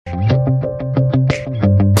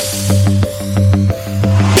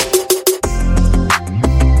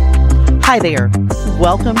Hi there.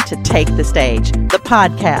 Welcome to Take the Stage, the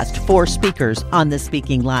podcast for speakers on the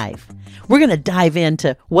speaking life. We're going to dive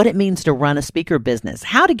into what it means to run a speaker business,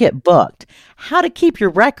 how to get booked, how to keep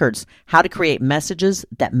your records, how to create messages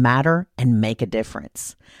that matter and make a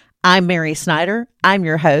difference. I'm Mary Snyder. I'm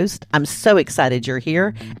your host. I'm so excited you're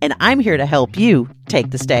here, and I'm here to help you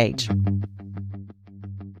take the stage.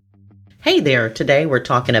 Hey there. Today we're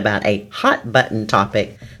talking about a hot button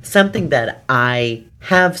topic, something that I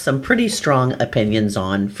have some pretty strong opinions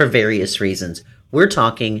on for various reasons. We're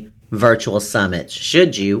talking virtual summits.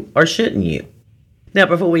 Should you or shouldn't you? Now,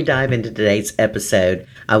 before we dive into today's episode,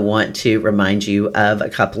 I want to remind you of a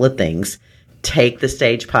couple of things.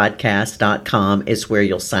 TakeTheStagePodcast.com is where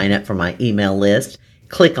you'll sign up for my email list.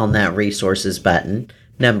 Click on that resources button.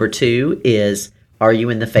 Number 2 is, are you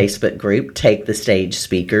in the Facebook group, Take the Stage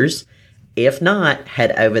Speakers? If not,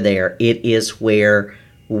 head over there. It is where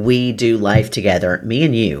we do life together, me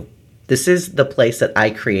and you. This is the place that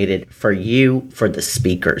I created for you, for the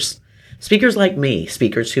speakers. Speakers like me,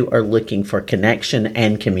 speakers who are looking for connection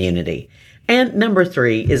and community. And number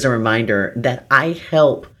 3 is a reminder that I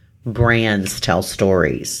help brands tell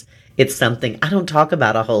stories. It's something I don't talk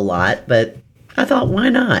about a whole lot, but I thought, why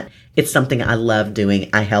not? It's something I love doing.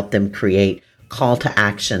 I help them create call to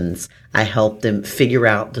actions. I help them figure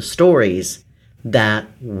out the stories that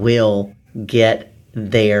will get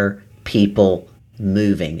their people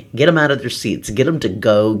moving, get them out of their seats, get them to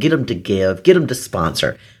go, get them to give, get them to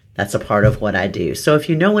sponsor. That's a part of what I do. So if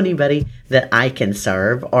you know anybody that I can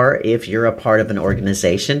serve, or if you're a part of an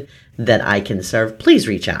organization that I can serve, please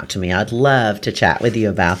reach out to me. I'd love to chat with you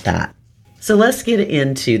about that. So let's get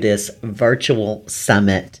into this virtual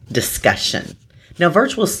summit discussion. Now,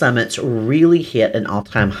 virtual summits really hit an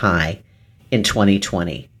all-time high in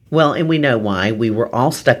 2020. Well, and we know why. We were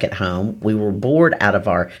all stuck at home. We were bored out of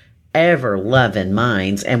our ever-loving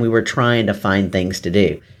minds, and we were trying to find things to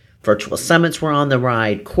do. Virtual summits were on the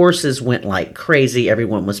ride. Courses went like crazy.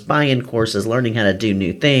 Everyone was buying courses, learning how to do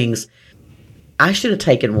new things. I should have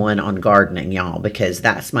taken one on gardening, y'all, because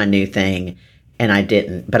that's my new thing, and I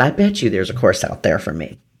didn't. But I bet you there's a course out there for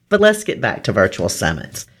me. But let's get back to virtual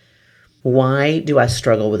summits. Why do I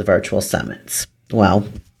struggle with virtual summits? Well,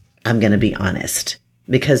 I'm going to be honest,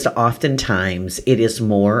 because oftentimes it is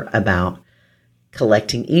more about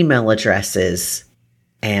collecting email addresses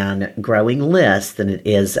and growing lists than it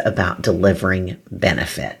is about delivering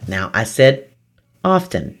benefit. Now, I said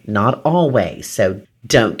often, not always, so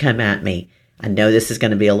don't come at me. I know this is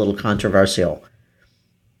going to be a little controversial.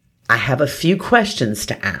 I have a few questions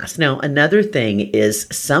to ask. Now, another thing is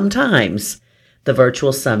sometimes the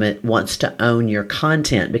virtual summit wants to own your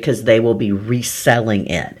content because they will be reselling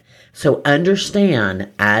it. So understand,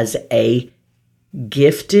 as a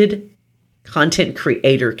gifted content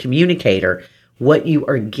creator, communicator, what you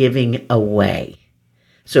are giving away.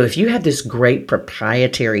 So if you have this great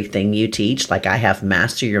proprietary thing you teach, like I have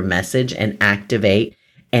Master Your Message and Activate,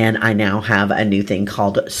 and I now have a new thing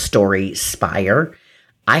called StorySpire.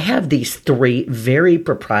 I have these 3 very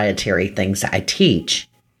proprietary things I teach.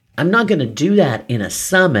 I'm not going to do that in a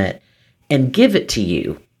summit and give it to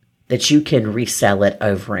you that you can resell it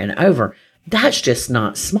over and over. That's just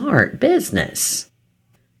not smart business.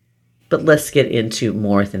 But let's get into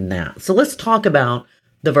more than that. So let's talk about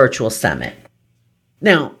the virtual summit.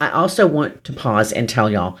 Now, I also want to pause and tell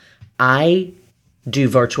y'all, I do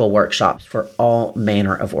virtual workshops for all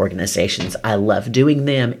manner of organizations. I love doing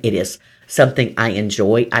them. It is something I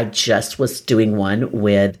enjoy. I just was doing one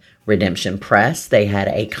with Redemption Press. They had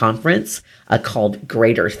a conference called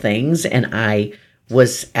Greater Things, and I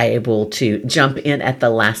was able to jump in at the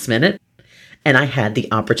last minute, and I had the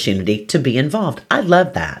opportunity to be involved. I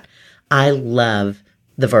love that. I love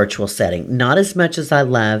the virtual setting, not as much as I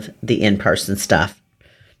love the in-person stuff.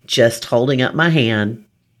 Just holding up my hand,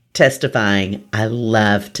 testifying, I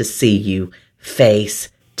love to see you face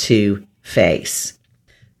to face.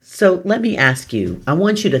 So let me ask you, I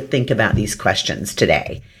want you to think about these questions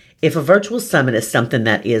today. If a virtual summit is something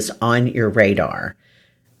that is on your radar,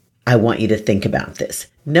 I want you to think about this.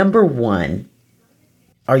 Number 1,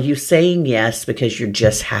 are you saying yes because you're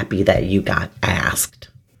just happy that you got asked?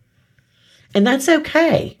 And that's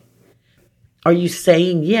okay. Are you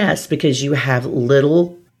saying yes because you have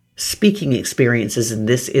little speaking experiences and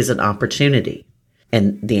this is an opportunity?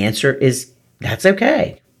 And the answer is that's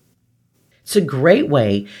okay. It's a great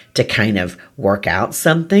way to kind of work out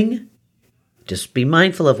something. Just be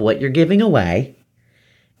mindful of what you're giving away.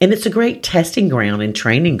 And it's a great testing ground and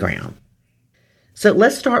training ground. So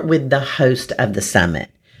let's start with the host of the summit.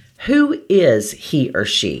 Who is he or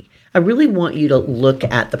she? I really want you to look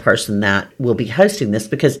at the person that will be hosting this,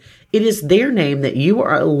 because it is their name that you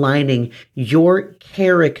are aligning your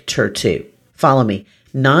character to. Follow me.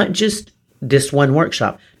 Not just this one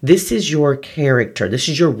workshop. This is your character. This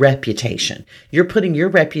is your reputation. You're putting your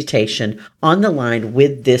reputation on the line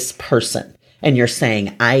with this person. And you're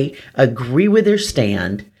saying, I agree with their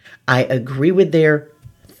stand. I agree with their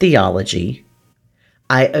theology.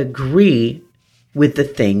 I agree with the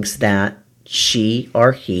things that she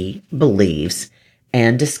or he believes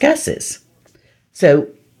and discusses. So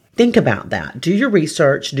think about that. Do your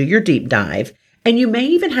research, do your deep dive, and you may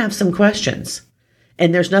even have some questions.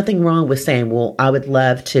 And there's nothing wrong with saying, well, I would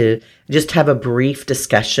love to just have a brief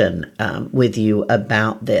discussion with you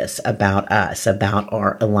about this, about us, about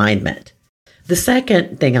our alignment. The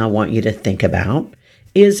second thing I want you to think about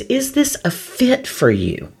is this a fit for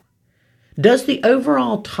you? Does the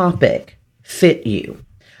overall topic fit you?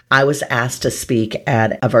 I was asked to speak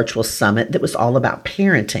at a virtual summit that was all about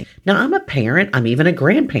parenting. Now, I'm a parent. I'm even a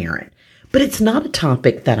grandparent. But it's not a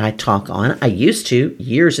topic that I talk on. I used to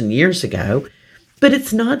years and years ago. But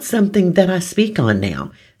it's not something that I speak on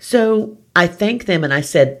now. So I thanked them and I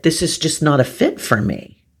said, this is just not a fit for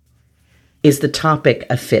me. Is the topic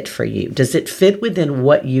a fit for you? Does it fit within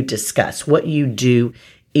what you discuss, what you do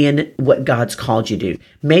in what God's called you to do?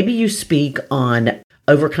 Maybe you speak on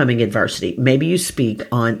overcoming adversity. Maybe you speak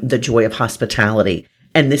on the joy of hospitality,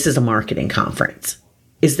 and this is a marketing conference.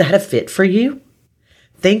 Is that a fit for you?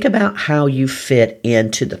 Think about how you fit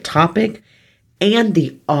into the topic and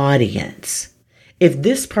the audience. If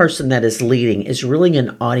this person that is leading is really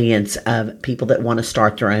an audience of people that want to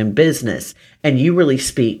start their own business, and you really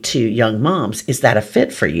speak to young moms, is that a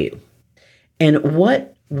fit for you? And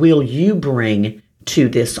what will you bring to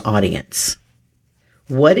this audience?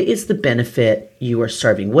 What is the benefit you are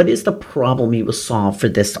serving? What is the problem you will solve for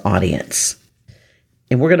this audience?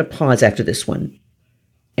 And we're going to pause after this one.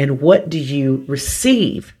 And what do you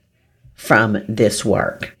receive from this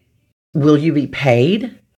work? Will you be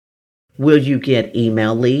paid? Will you get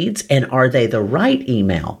email leads? And are they the right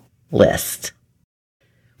email list?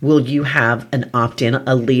 Will you have an opt-in,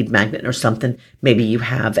 a lead magnet or something? Maybe you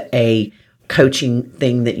have a coaching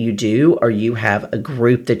thing that you do, or you have a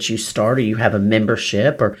group that you start, or you have a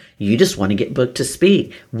membership, or you just want to get booked to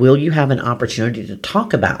speak. Will you have an opportunity to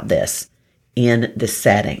talk about this in the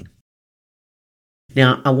setting?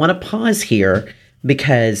 Now, I want to pause here,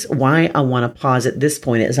 because why I want to pause at this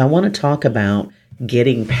point is I want to talk about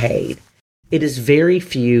getting paid. It is very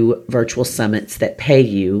few virtual summits that pay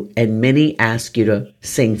you, and many ask you to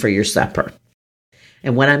sing for your supper.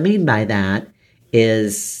 And what I mean by that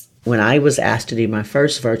is, when I was asked to do my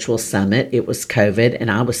first virtual summit, it was COVID,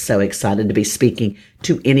 and I was so excited to be speaking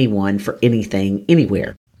to anyone for anything,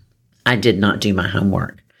 anywhere. I did not do my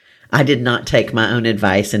homework. I did not take my own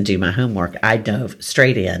advice and do my homework. I dove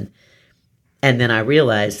straight in. And then I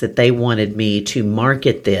realized that they wanted me to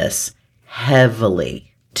market this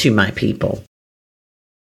heavily to my people.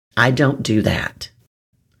 I don't do that.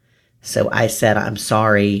 So I said, I'm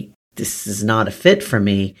sorry, this is not a fit for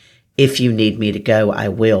me. If you need me to go, I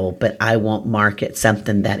will, but I won't market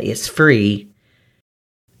something that is free.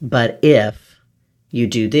 But if you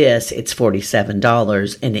do this, it's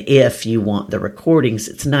 $47. And if you want the recordings,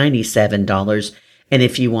 it's $97. And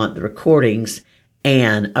if you want the recordings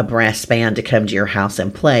and a brass band to come to your house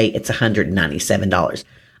and play, it's $197.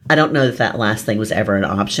 I don't know that last thing was ever an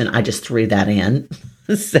option. I just threw that in.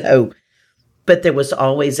 So, but there was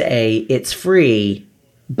always it's free,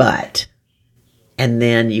 but, and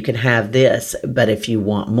then you can have this, but if you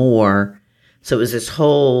want more. So it was this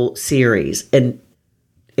whole series, and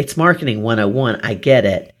it's marketing 101. I get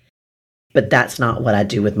it, but that's not what I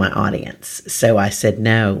do with my audience. So I said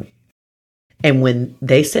no. And when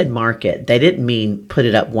they said market, they didn't mean put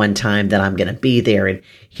it up one time that I'm going to be there and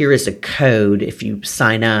here is a code. If you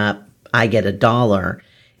sign up, I get $1.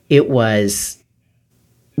 It was,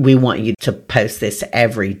 we want you to post this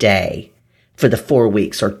every day for the 4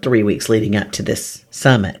 weeks or 3 weeks leading up to this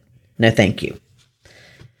summit. No, thank you.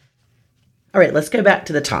 All right, let's go back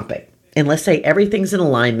to the topic. And let's say everything's in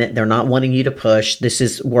alignment. They're not wanting you to push. This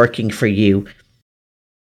is working for you.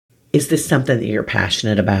 Is this something that you're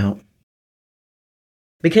passionate about?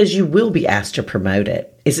 Because you will be asked to promote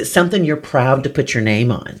it. Is it something you're proud to put your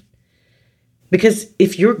name on? Because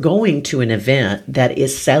if you're going to an event that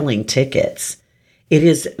is selling tickets, it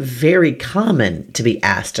is very common to be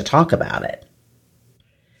asked to talk about it.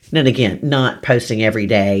 And again, not posting every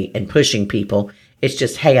day and pushing people. It's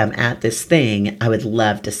just, hey, I'm at this thing. I would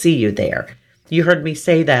love to see you there. You heard me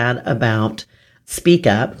say that about Speak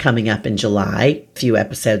Up coming up in July a few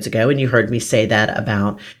episodes ago, and you heard me say that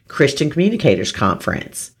about Christian Communicators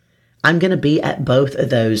Conference. I'm going to be at both of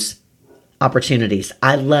those opportunities.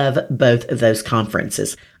 I love both of those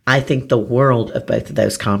conferences. I think the world of both of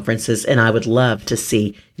those conferences, and I would love to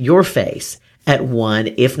see your face at one,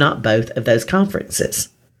 if not both of those conferences.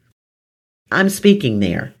 I'm speaking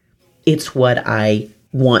there. It's what I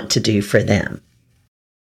want to do for them.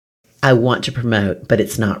 I want to promote, but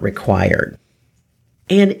it's not required.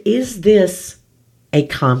 And is this a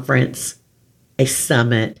conference, a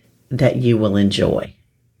summit that you will enjoy?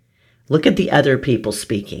 Look at the other people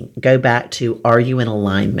speaking. Go back to, are you in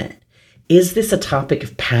alignment? Is this a topic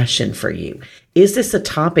of passion for you? Is this a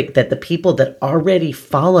topic that the people that already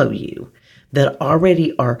follow you, that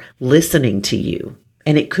already are listening to you,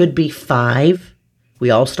 and it could be 5, we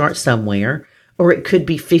all start somewhere, or it could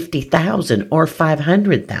be 50,000 or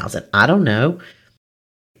 500,000. I don't know.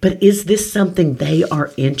 But is this something they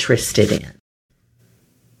are interested in?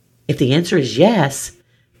 If the answer is yes,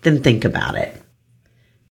 then think about it.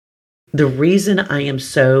 The reason I am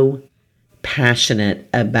so passionate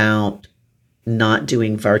about not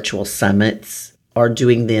doing virtual summits or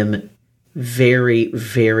doing them very,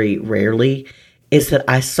 very rarely is that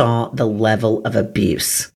I saw the level of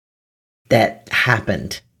abuse that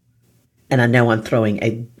happened. And I know I'm throwing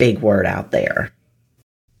a big word out there.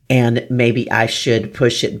 And maybe I should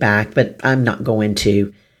push it back, but I'm not going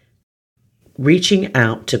to. Reaching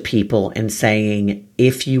out to people and saying,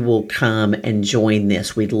 if you will come and join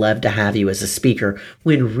this, we'd love to have you as a speaker,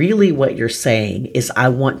 when really what you're saying is, I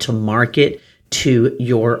want to market to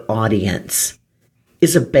your audience,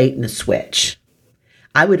 is a bait and a switch.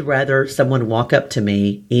 I would rather someone walk up to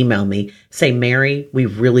me, email me, say, Mary, we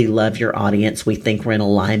really love your audience. We think we're in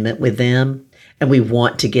alignment with them, and we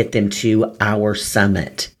want to get them to our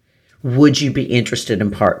summit. Would you be interested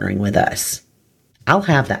in partnering with us? I'll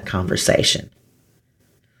have that conversation.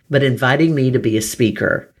 But inviting me to be a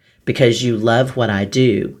speaker because you love what I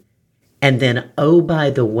do, and then, oh, by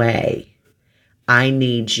the way, I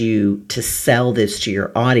need you to sell this to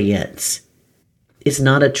your audience, is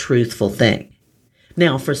not a truthful thing.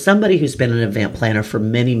 Now, for somebody who's been an event planner for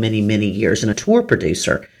many, many, many years and a tour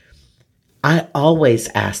producer, I always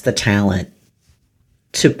ask the talent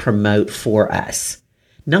to promote for us.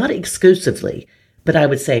 Not exclusively, but I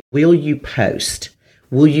would say, will you post?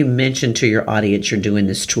 Will you mention to your audience you're doing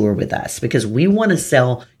this tour with us? Because we want to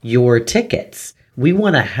sell your tickets. We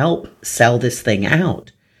want to help sell this thing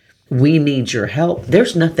out. We need your help.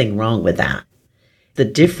 There's nothing wrong with that. The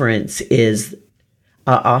difference is,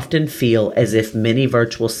 I often feel as if many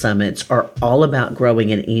virtual summits are all about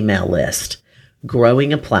growing an email list,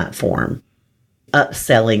 growing a platform,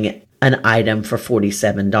 upselling an item for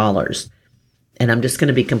 $47. And I'm just going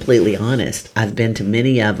to be completely honest. I've been to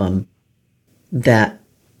many of them that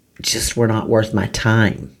just were not worth my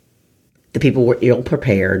time. The people were ill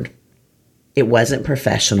prepared. It wasn't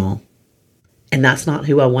professional. And that's not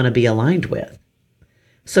who I want to be aligned with.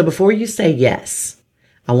 So before you say yes,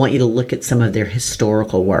 I want you to look at some of their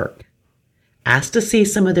historical work. Ask to see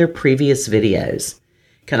some of their previous videos.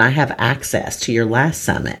 Can I have access to your last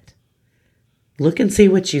summit? Look and see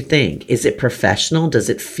what you think. Is it professional? Does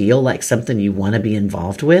it feel like something you want to be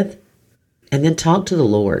involved with? And then talk to the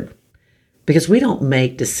Lord. Because we don't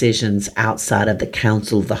make decisions outside of the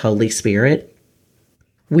counsel of the Holy Spirit.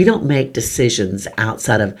 We don't make decisions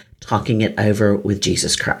outside of talking it over with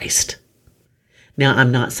Jesus Christ. Now,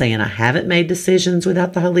 I'm not saying I haven't made decisions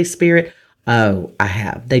without the Holy Spirit. Oh, I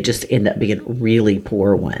have. They just end up being really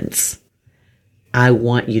poor ones. I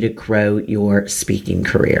want you to grow your speaking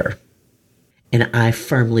career. And I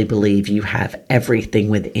firmly believe you have everything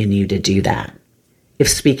within you to do that. If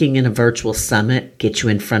speaking in a virtual summit gets you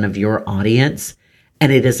in front of your audience,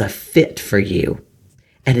 and it is a fit for you,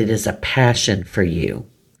 and it is a passion for you,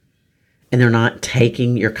 and they're not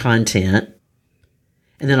taking your content,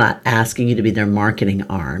 and they're not asking you to be their marketing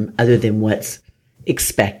arm, other than what's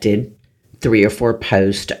expected, 3 or 4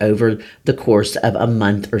 posts over the course of a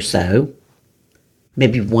month or so,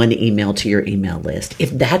 maybe 1 email to your email list. If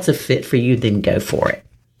that's a fit for you, then go for it.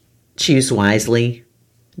 Choose wisely,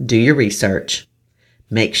 do your research,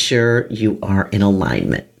 make sure you are in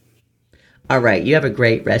alignment. All right, you have a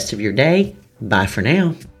great rest of your day. Bye for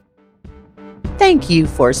now. Thank you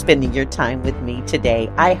for spending your time with me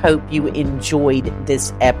today. I hope you enjoyed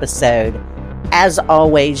this episode. As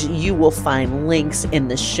always, you will find links in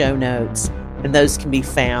the show notes, and those can be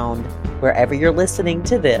found wherever you're listening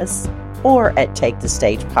to this or at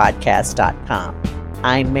takethestagepodcast.com.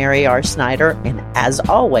 I'm Mary R. Snyder, and as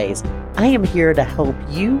always, I am here to help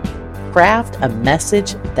you craft a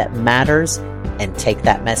message that matters and take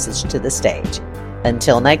that message to the stage.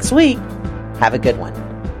 Until next week, have a good one.